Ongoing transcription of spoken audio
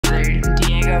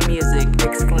Vallejo music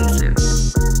exclusive.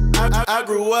 I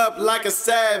grew up like a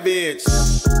savage.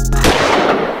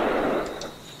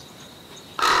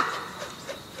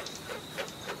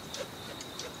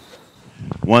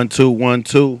 One,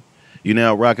 two. You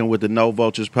now rocking with the No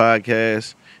Vultures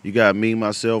podcast. You got me,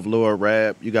 myself, Lil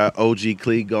Rap. You got OG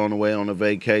Clee going away on a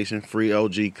vacation. Free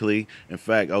OG Clee. In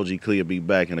fact, OG Clee will be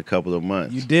back in a couple of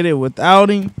months. You did it without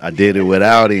him? I did it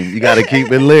without him. You got to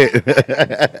keep it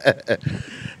lit.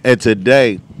 And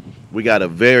today, we got a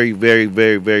very, very,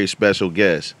 very, very special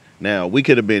guest. Now, we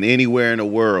could have been anywhere in the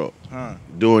world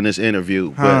doing this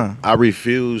interview, but I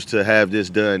refuse to have this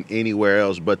done anywhere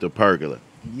else but the Pergola.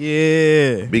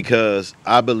 Yeah. Because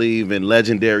I believe in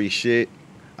legendary shit.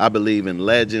 I believe in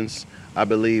legends. I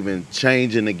believe in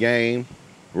changing the game,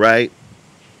 right?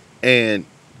 And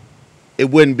it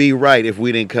wouldn't be right if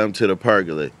we didn't come to the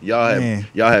Pergola. Y'all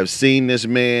have seen this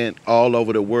man all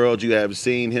over the world. You have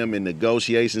seen him in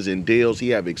negotiations and deals. He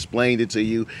have explained it to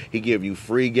you. He give you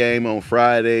free game on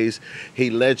Fridays. He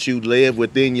lets you live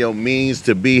within your means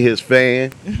to be his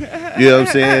fan. You know what I'm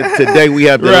saying? Today we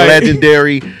have the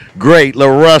legendary, great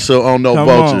LaRussell on No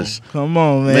Vultures. Come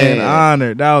on, man.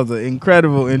 Honored. That was an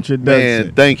incredible introduction.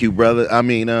 Man, thank you, brother. I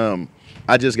mean,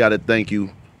 I just got to thank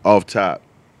you off top.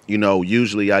 You know,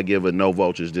 usually I give a No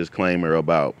Vultures disclaimer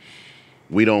about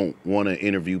we don't want to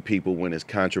interview people when it's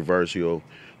controversial.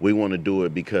 We want to do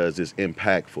it because it's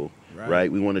impactful,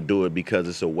 right? We want to do it because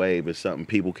it's a wave. It's something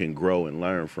people can grow and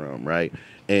learn from, right?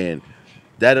 And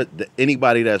that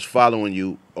anybody that's following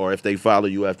you, or if they follow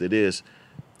you after this,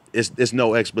 it's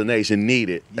no explanation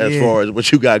needed as far as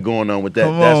what you got going on with that.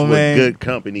 That's what good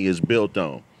company is built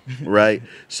on, right?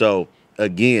 So,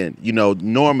 again, you know,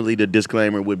 normally the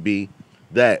disclaimer would be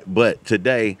that, but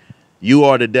today you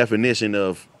are the definition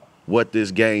of what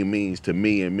this game means to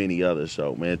me and many others.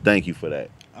 So, man, thank you for that.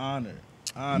 Honored.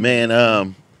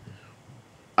 Man,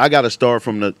 I got to start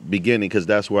from the beginning because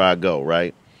that's where I go,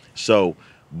 right? So,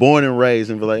 born and raised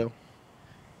in Vallejo?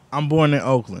 I'm born in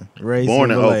Oakland, raised in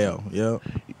Vallejo. Yep.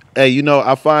 Hey, you know,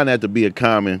 I find that to be a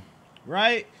common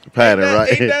pattern, right?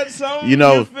 Ain't that something? You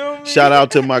know, you feel me? Shout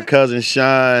out to my cousin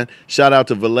Sean. Shout out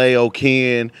to Vallejo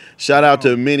Ken. Shout out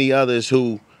to many others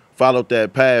who followed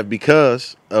that path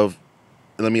because of,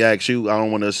 let me ask you, I don't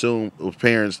want to assume it was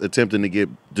parents attempting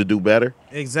to do better.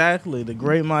 Exactly, the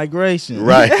Great Migration.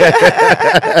 Right.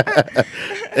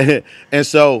 And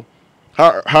so,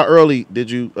 how early did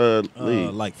you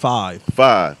leave? Like 5.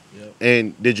 5. Yep.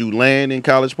 And did you land in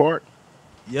College Park?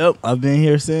 Yep, I've been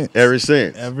here since. Ever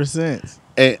since.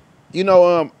 And you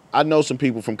know, I know some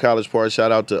people from College Park.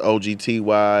 Shout out to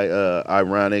OGTY,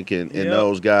 Ironic, and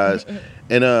those guys.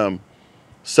 And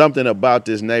something about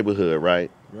this neighborhood,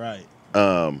 right? Right.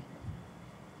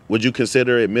 Would you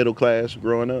consider it middle class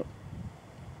growing up?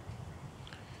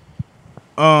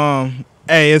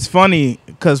 Hey, it's funny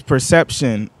because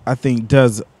perception, I think,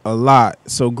 does a lot.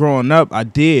 So growing up, I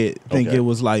did think it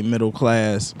was like middle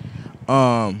class.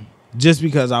 Just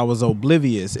because I was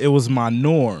oblivious. It was my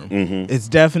norm. It's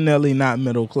definitely not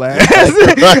middle class.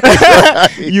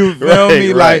 You feel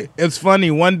me? Like, it's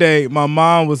funny. One day, my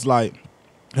mom was like,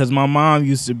 because my mom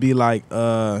used to be like,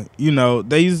 you know,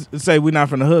 they used to say we're not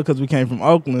from the hood because we came from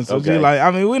Oakland. So she like, I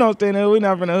mean, we don't stay in the hood, we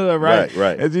not from the hood,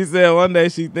 right? And she said one day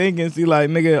she thinking, she like,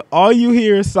 nigga, all you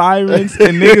hear is sirens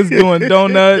and niggas doing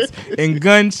donuts and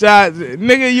gunshots.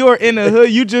 Nigga, you're in the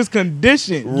hood, you just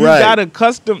conditioned. You got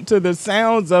accustomed to the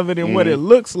sounds of it and what it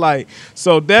looks like.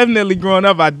 So definitely growing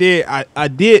up, I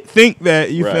did think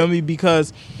that, you feel me,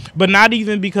 because... But not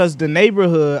even because the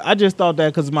neighborhood. I just thought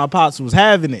that because my pops was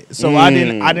having it, so I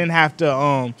didn't have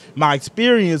to. My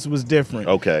experience was different.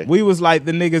 Okay, we was like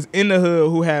the niggas in the hood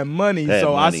who had money,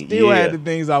 I still had the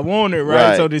things I wanted.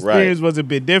 Right, so the experience was a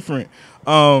bit different.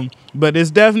 But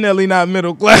it's definitely not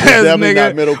middle class, nigga.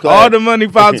 Not middle class. All the money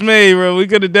pops made, bro. We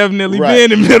could have definitely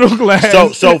been in middle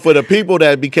class. So for the people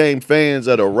that became fans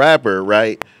of the rapper,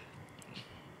 right?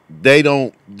 They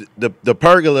don't. The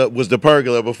Pergola was the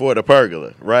Pergola before the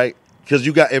Pergola, right? Because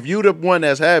if you the one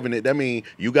that's having it, that mean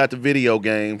you got the video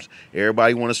games.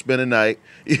 Everybody want to spend a night.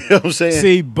 You know what I'm saying?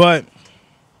 See, but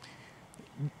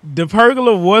the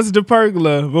Pergola was the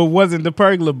Pergola, but wasn't the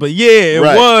Pergola. But yeah, it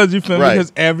was. You feel me?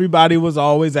 Because everybody was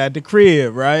always at the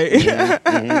crib, right?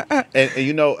 And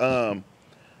you know,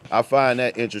 I find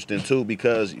that interesting too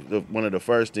because one of the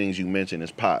first things you mentioned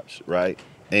is pops, right?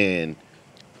 And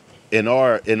in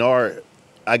our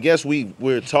I guess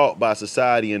we're taught by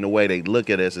society in the way they look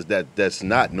at us is that's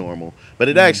not normal, but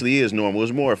it actually is normal.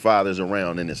 There's more fathers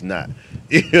around than it's not.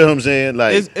 You know what I'm saying?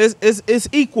 Like it's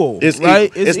equal, it's right?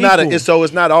 Equal. It's not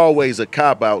it's not always a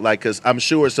cop out. Like, cause I'm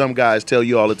sure some guys tell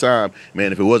you all the time,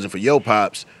 man, if it wasn't for your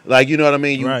pops, like, you know what I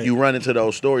mean? You run into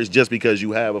those stories just because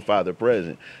you have a father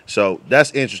present. So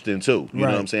that's interesting too. You know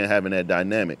what I'm saying? Having that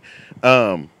dynamic.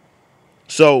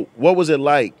 So what was it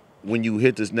like when you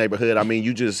hit this neighborhood? I mean,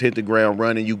 you just hit the ground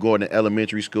running. You going to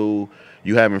elementary school.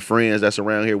 You having friends that's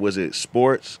around here. Was it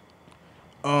sports?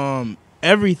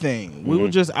 Everything. We were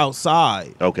just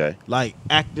outside. Okay. Like,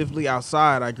 actively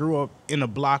outside. I grew up in a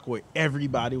block where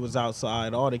everybody was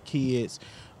outside. All the kids.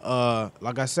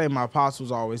 Like I say, my pops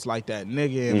was always like that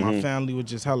nigga, and my family was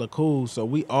just hella cool. So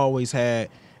we always had.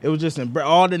 It was just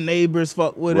all the neighbors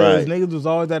fuck with us. Niggas was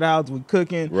always at the house with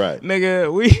cooking.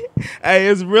 Nigga, hey,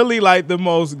 it's really like the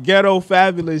most ghetto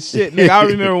fabulous shit. Nigga, I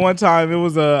remember one time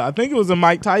I think it was a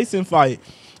Mike Tyson fight.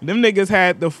 Them niggas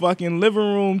had the fucking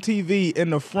living room TV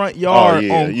in the front yard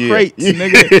on crates,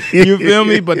 nigga. You feel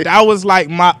me? But that was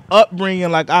like my upbringing.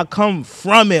 Like, I come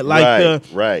from it. Like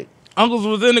uncles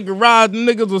was in the garage,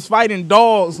 niggas was fighting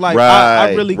dogs. Like,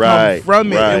 I really come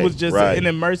from it. It was just an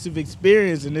immersive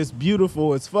experience, and it's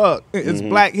beautiful as fuck. It's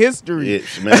Black history.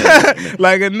 Man.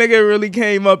 Like, a nigga really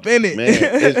came up in it. Man,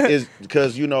 it's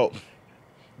because, you know,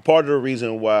 part of the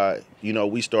reason why, you know,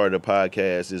 we started a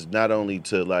podcast is not only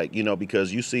to, like, you know,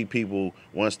 because you see people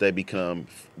once they become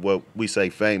what we say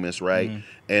famous, right?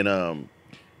 And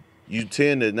you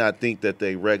tend to not think that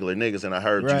they regular niggas, and I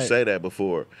heard you say that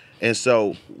before. And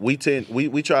so we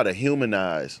try to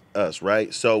humanize us,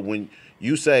 right? So when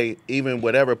you say even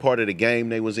whatever part of the game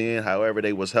they was in, however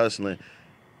they was hustling,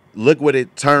 look what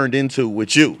it turned into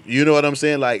with you. You know what I'm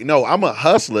saying? Like, no, I'm a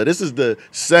hustler. This is the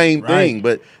same thing,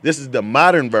 but this is the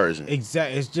modern version.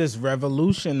 Exactly. It's just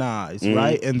revolutionized,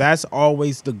 right? And that's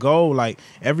always the goal. Like,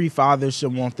 every father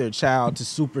should want their child to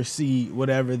supersede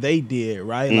whatever they did,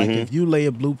 right? Like, if you lay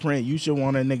a blueprint, you should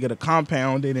want a nigga to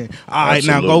compound it and, all right,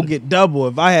 now go get double.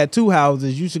 If I had 2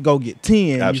 houses, you should go get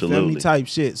 10. Absolutely. You feel me? Type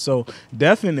shit. So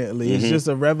definitely, it's just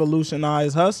a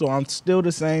revolutionized hustle. I'm still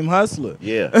the same hustler.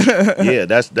 Yeah.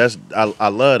 Yeah, I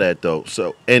love that though.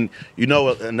 So, and you know,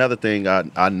 another thing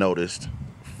I noticed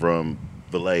from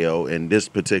Vallejo in this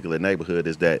particular neighborhood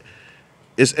is that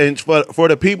and for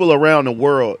the people around the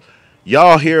world,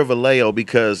 y'all hear Vallejo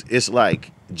because it's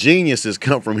like geniuses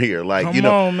come from here. Like, come you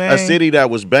know, on, man. A city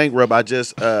that was bankrupt. I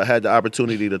just had the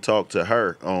opportunity to talk to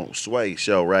her on Sway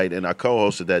show, right? And I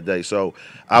co-hosted that day. So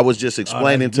I was just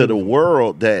explaining to the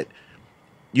world that,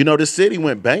 you know, the city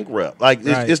went bankrupt. Like,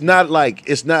 it's not like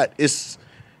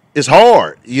it's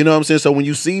hard, you know what I'm saying? So when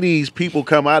you see these people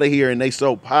come out of here and they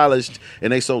so polished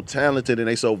and they so talented and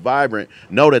they so vibrant,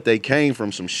 know that they came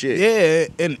from some shit. Yeah,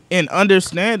 and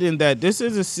understanding that this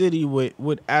is a city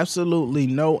with absolutely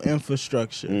no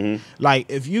infrastructure. Like,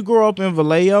 if you grow up in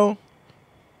Vallejo,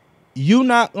 you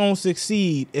not gonna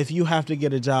succeed if you have to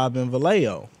get a job in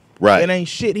Vallejo. Right. It ain't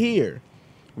shit here.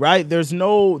 Right? There's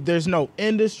no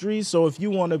industry, so if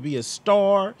you want to be a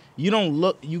star, you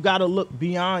gotta look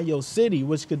beyond your city,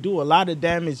 which could do a lot of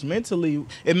damage mentally.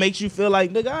 It makes you feel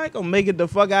like, nigga, I ain't gonna make it the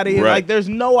fuck out of here. Like, there's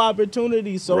no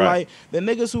opportunity. So like, the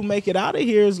niggas who make it out of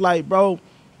here is like, bro,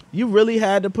 you really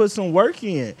had to put some work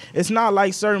in. It's not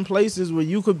like certain places where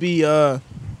you could be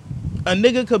a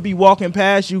nigga could be walking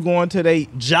past you going to their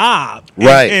job.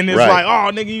 And it's like,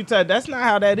 oh, nigga, you tell. That's not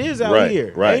how that is out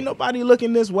here. Ain't nobody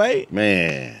looking this way.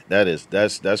 Man,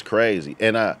 that's crazy.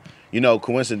 And you know,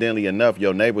 coincidentally enough,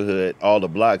 your neighborhood, all the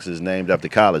blocks is named after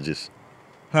colleges.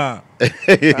 Wow.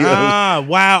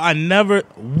 Wow.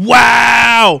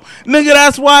 Nigga,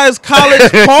 that's why it's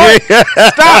College Park.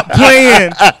 Stop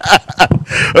playing.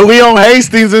 We on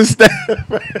Hastings and stuff.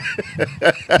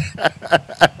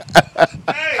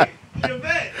 Hey. You're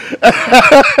back.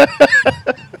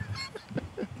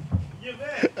 You're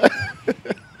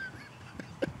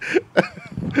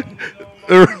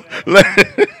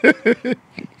back.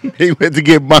 He went to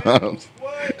get bombs.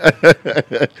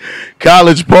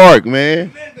 College Park, man.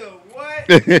 Nigga,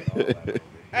 what?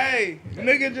 Hey,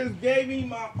 nigga just gave me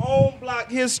my own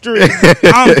block history.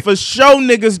 I'm for sure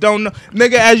niggas don't know.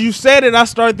 Nigga, as you said it, I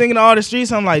started thinking of all the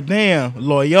streets. I'm like, damn,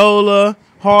 Loyola,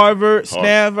 Harvard,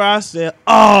 Stanford. I said,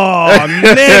 oh,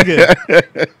 nigga.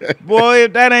 Boy,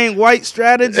 if that ain't white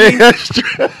strategy.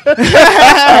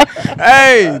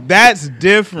 Hey, that's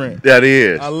different. That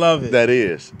is. I love it. That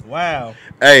is. Wow.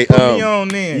 Hey, put me on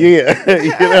then. Yeah. You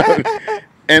know?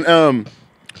 And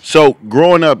so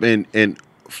growing up in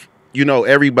you know,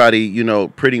 everybody, you know,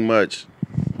 pretty much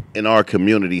in our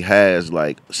community has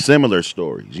like similar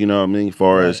stories, you know what I mean? As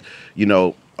far as, you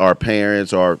know, our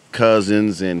parents, our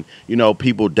cousins, and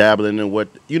people dabbling in what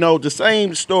the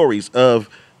same stories of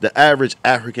the average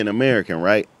African American,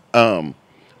 right?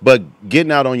 But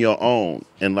getting out on your own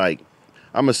and like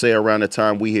I'm gonna say around the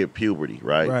time we hit puberty,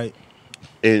 right? Right.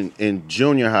 In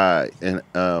junior high, and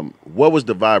what was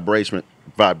the vibration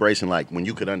like when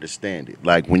you could understand it?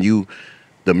 Like when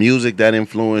the music that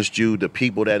influenced you, the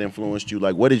people that influenced you,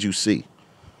 like what did you see?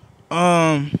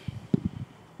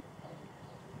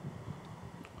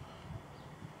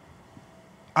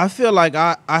 I feel like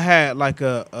I had like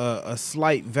a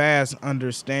slight vast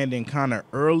understanding kind of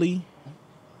early.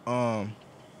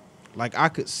 Like I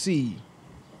could see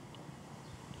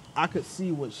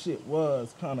what shit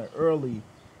was kind of early,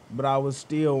 but I was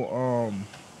still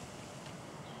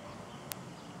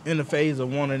in the phase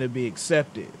of wanting to be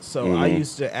accepted. So I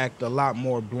used to act a lot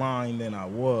more blind than I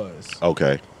was.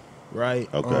 Okay.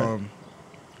 Right? Okay.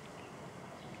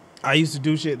 I used to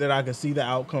do shit that I could see the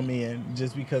outcome in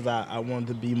just because I wanted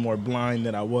to be more blind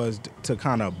than I was to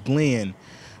kind of blend.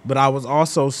 But I was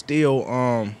also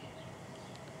still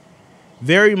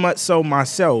very much so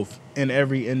myself in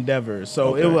every endeavor.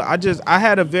 So I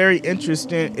had a very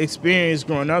interesting experience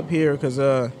growing up here because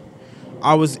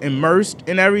I was immersed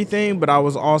in everything, but I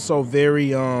was also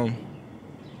very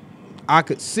I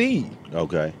could see.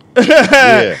 Okay.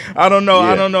 Yeah. I don't know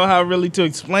how really to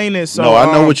explain it. So no,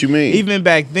 I know what you mean. Even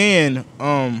back then,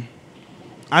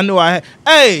 I knew I had.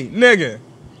 Hey, nigga,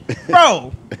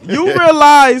 bro, you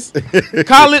realize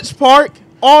College Park,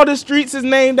 all the streets is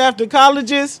named after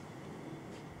colleges.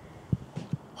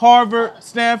 Harvard,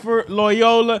 Stanford,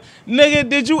 Loyola. Nigga,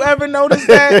 did you ever notice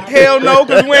that? Hell no,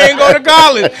 because we ain't go to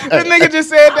college. This nigga just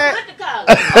said that.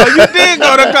 Oh, you did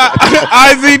go to college.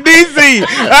 ICDC.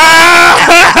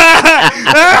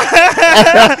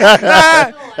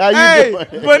 How you Hey,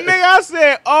 doing? but nigga, I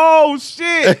said, oh,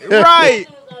 shit, right.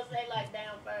 You was gonna say like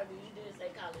down further. You did say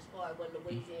College Park, but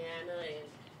Louisiana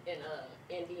and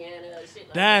Indiana and shit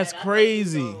like That's that.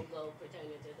 crazy. I thought you was gonna go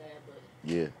pertaining to that,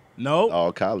 but Yeah. Nope.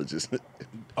 All colleges.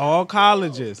 All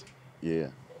colleges. Yeah.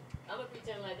 I'm gonna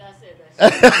pretend like I said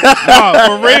that. No,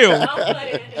 for real. I'm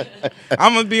playing.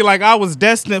 I'm gonna be like I was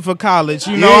destined for college.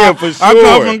 You know, Yeah, for I sure.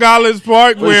 come from College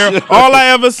Park, where sure. all I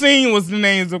ever seen was the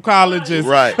names of colleges.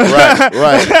 Right.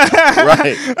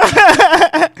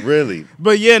 Really.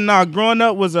 But yeah, growing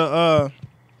up was a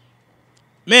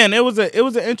man. It was an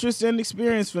interesting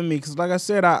experience for me because, like I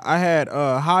said, I had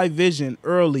high vision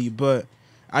early, but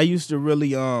I used to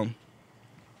really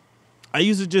I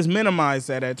used to just minimize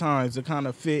that at times to kind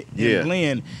of fit and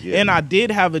blend. Yeah. And I did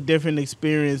have a different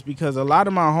experience because a lot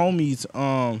of my homies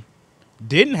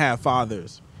didn't have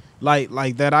fathers like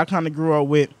that I kind of grew up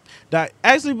with. That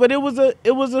actually, but it was a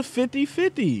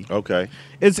 50-50. Okay.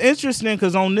 It's interesting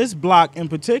because on this block in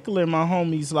particular, my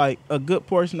homies, like a good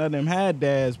portion of them had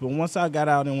dads, but once I got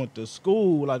out and went to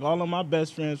school, like all of my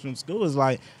best friends from school is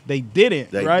like they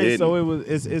didn't, right? Didn't. So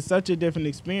it's such a different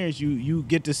experience. You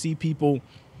get to see people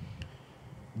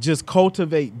just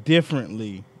cultivate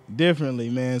differently,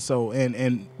 man. So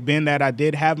and being that I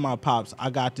did have my pops, I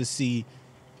got to see.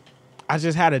 I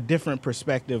just had a different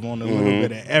perspective on a little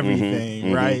bit of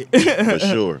everything, right? For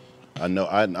sure. I know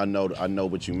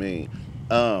what you mean.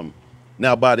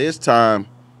 Now by this time,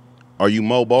 are you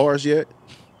Mo Bars yet?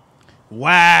 Wow.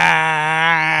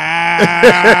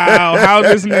 How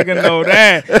this nigga know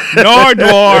that?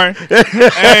 Nordor.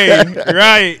 Hey,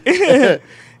 right.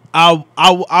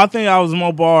 I think I was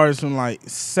Mo Bars from like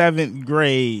 7th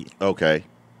grade. Okay.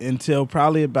 Until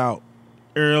probably about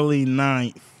early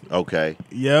 9th. Okay.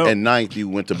 Yep. And 9th you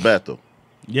went to Bethel.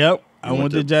 Yep. I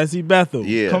went to Jesse Bethel.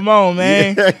 Yeah. Come on,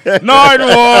 man.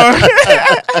 Nordor.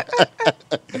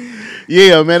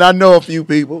 Yeah, man. I know a few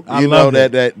people. I You know love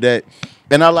it. that.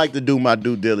 And I like to do my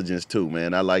due diligence too,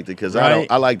 man. I like to because Right.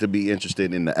 I like to be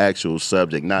interested in the actual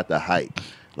subject, not the hype.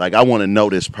 Like I want to know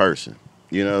this person.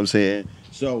 You know what I'm saying?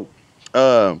 So,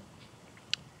 I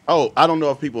don't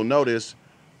know if people know this,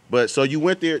 but so you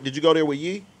went there. Did you go there with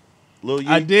Yee? Lil Yee?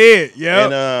 I did.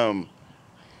 Yep. And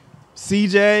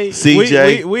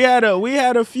CJ. We had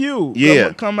a few.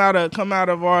 Yeah. Come out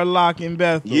of our lock in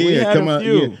Bethel. We yeah, had come a on.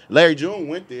 few. Yeah. Larry June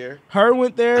went there. Her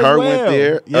went there as Her well. went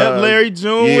there. Yep, Larry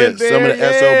June went there. Some of the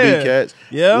SOB cats.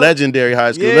 Yep. Legendary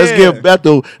high school. Yeah. Let's give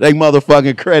Bethel they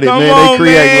motherfucking credit, Come man. on, They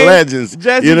create man. legends.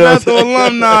 Jesse you know what I'm Bethel saying?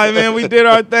 alumni, man. We did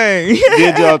our thing.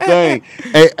 Did y'all thing.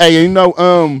 Hey, you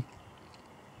know,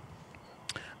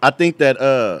 I think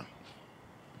that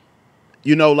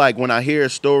you know, like when I hear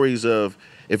stories of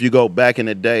if you go back in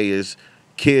the day, is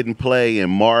Kid and Play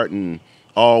and Martin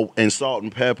all and Salt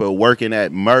and Pepper working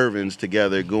at Mervin's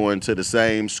together, going to the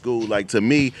same school. Like to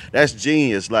me, that's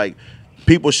genius. Like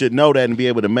people should know that and be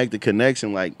able to make the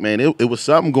connection. Like, man, it was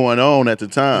something going on at the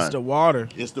time. It's the water.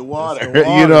 It's the water. It's the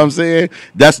water. You know what I'm saying?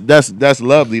 That's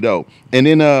lovely though. And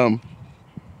then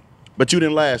but you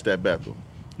didn't last at Bethel.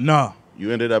 No.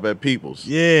 You ended up at Peoples.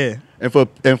 Yeah. And for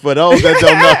those that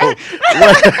don't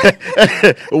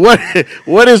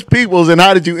know, what is Peoples and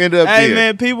how did you end up Hey there?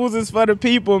 man, Peoples is for the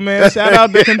people, man. Shout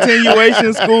out to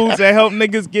continuation schools that help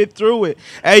niggas get through it.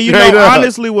 Hey, you Straight know, up.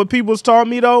 honestly, what Peoples taught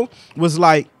me though was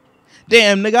like,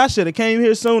 damn, nigga, I should have came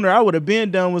here sooner. I would have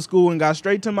been done with school and got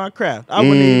straight to my craft. I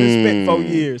wouldn't even spent 4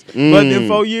 years. But then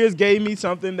 4 years gave me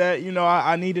something that, you know,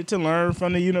 I needed to learn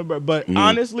from the university. But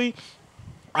honestly,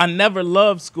 I never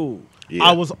loved school. Yeah.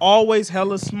 I was always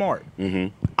hella smart.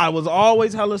 Mm-hmm. I was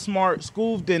always hella smart.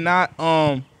 School did not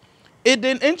it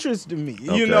didn't interest me,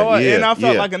 you Okay, know, yeah, and I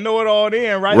felt yeah. like a know-it-all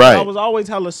then, right? Right. I was always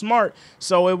hella smart,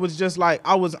 so it was just like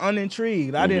I was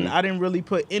unintrigued. I didn't really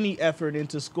put any effort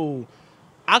into school.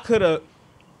 I could have,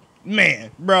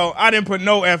 man, bro, I didn't put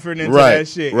no effort into that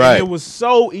shit. Right. And it was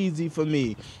so easy for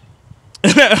me.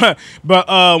 But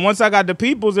once I got to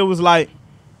Peoples, it was like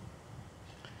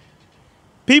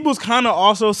Peoples kind of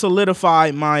also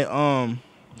solidified my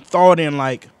thought in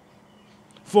like,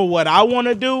 for what I want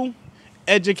to do,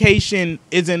 education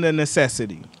isn't a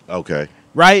necessity. Okay.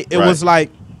 Right? It Right. was like,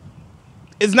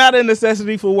 it's not a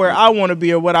necessity for where I want to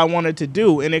be or what I wanted to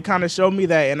do. And it kind of showed me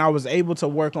that, and I was able to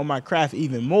work on my craft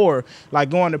even more. Like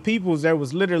going to Peoples, there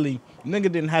was literally, nigga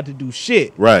didn't have to do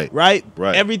shit. Right. Right?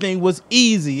 Right. Everything was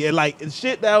easy. And like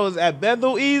shit that was at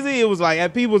Bethel easy, it was like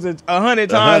at Peoples it's 100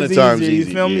 times easier. You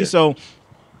feel me? yeah. So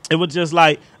it was just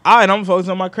like, all right, I'm focused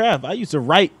on my craft. I used to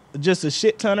write just a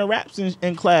shit ton of raps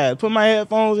in class. Put my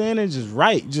headphones in and just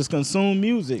write, just consume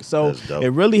music. So That's dope. it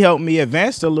really helped me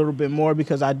advance a little bit more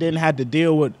because I didn't have to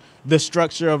deal with the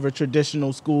structure of a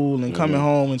traditional school and coming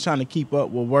home and trying to keep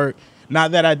up with work.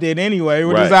 Not that I did anyway,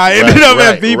 which is how I ended up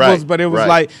at Peoples, but it was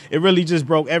like, it really just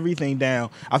broke everything down.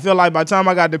 I feel like by the time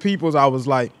I got to Peoples, I was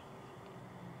like,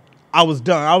 I was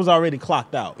done. I was already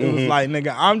clocked out. It was like,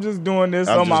 nigga, I'm just doing this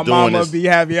so my mama be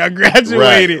happy I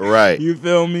graduated. Right. You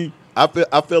feel me? I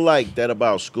feel like that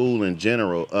about school in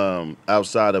general,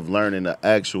 outside of learning the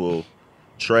actual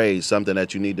trade, something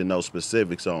that you need to know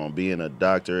specifics on, being a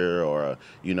doctor or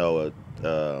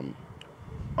a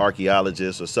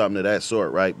archaeologist or something of that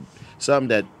sort, right? Something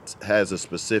that has a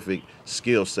specific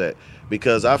skill set.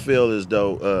 Because I feel as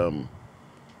though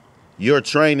you're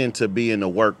training to be in the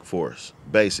workforce,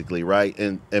 basically, right?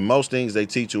 And most things they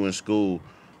teach you in school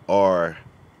are,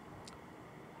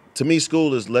 to me,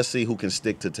 school is let's see who can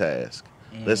stick to task.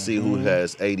 Let's see who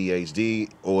has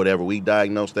ADHD or whatever we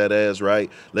diagnose that as,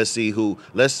 right? Let's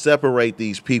separate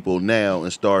these people now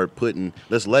and start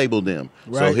let's label them.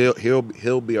 Right. So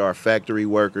he'll be our factory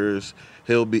workers.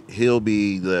 He'll be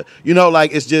the,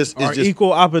 it's just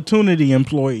equal opportunity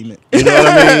employment. You know what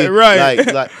I mean?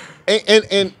 Right.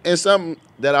 And something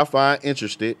that I find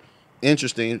interesting,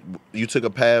 you took a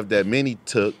path that many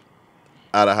took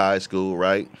out of high school,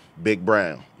 right? Big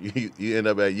Brown. You end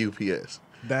up at UPS.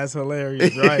 That's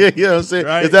hilarious, right? You know what I'm saying?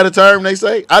 Right. Is that a term they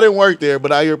say? I didn't work there,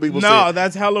 but I hear people say. No,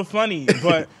 that's hella funny.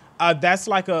 But that's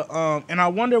like and I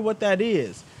wonder what that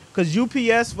is. Because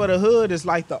UPS for the hood is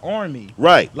like the Army.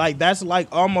 Right. Like that's like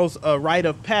almost a rite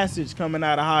of passage coming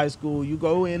out of high school. You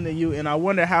go in and I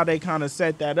wonder how they kind of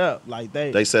set that up. Like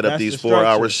they set up these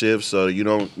 4-hour shifts so you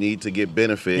don't need to get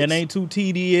benefits. It ain't too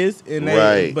tedious. And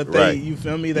you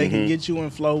feel me? They can get you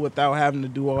in flow without having to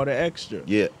do all the extra.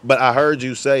 Yeah. But I heard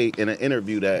you say in an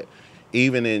interview that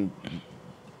even in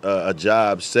a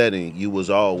job setting, you was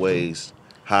always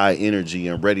high energy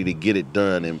and ready to get it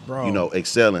done and,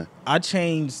 excelling. I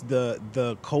changed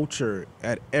the culture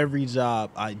at every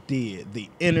job I did. The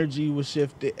energy was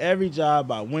shifted. Every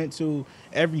job I went to,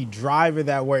 every driver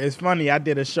that worked. It's funny, I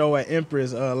did a show at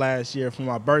Empress last year for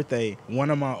my birthday. One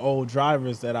of my old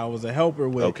drivers that I was a helper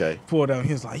with pulled up.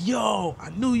 He was like, yo, I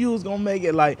knew you was gonna make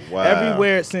it. Like,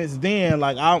 everywhere since then,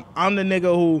 like, I'm the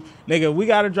nigga we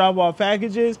gotta drop off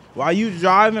packages. While you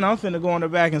driving, I'm finna go in the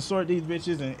back and sort these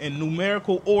bitches in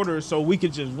numerical order so we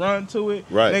could just run to it.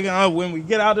 Right. Nigga, when we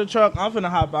get out the truck, I'm finna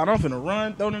hop out. I'm finna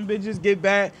run, throw them bitches, get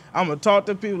back. I'm gonna talk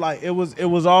to people. Like, it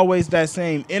was always that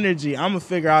same energy. I'm gonna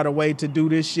figure out a way to do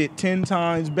this shit 10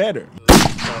 times better.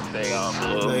 Stay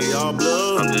all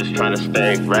blue. I'm just trying to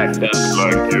stay racked up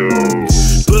like you.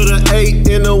 Put an 8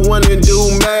 in a 1 and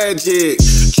do magic.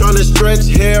 Tryna stretch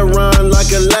hair run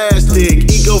like elastic.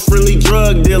 Eco-friendly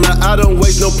drug dealer, I don't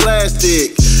waste no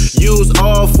plastic. Use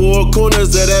all 4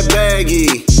 corners of that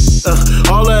baggie.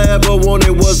 All I ever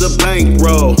wanted was a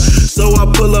bankroll. So I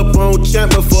pull up on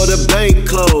Champ before the bank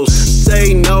close.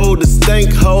 Say no to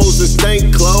stank hoes and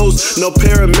stank clothes. No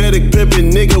paramedic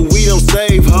pimpin', nigga, we don't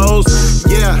save hoes.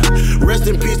 Yeah, rest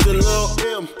in peace to Lil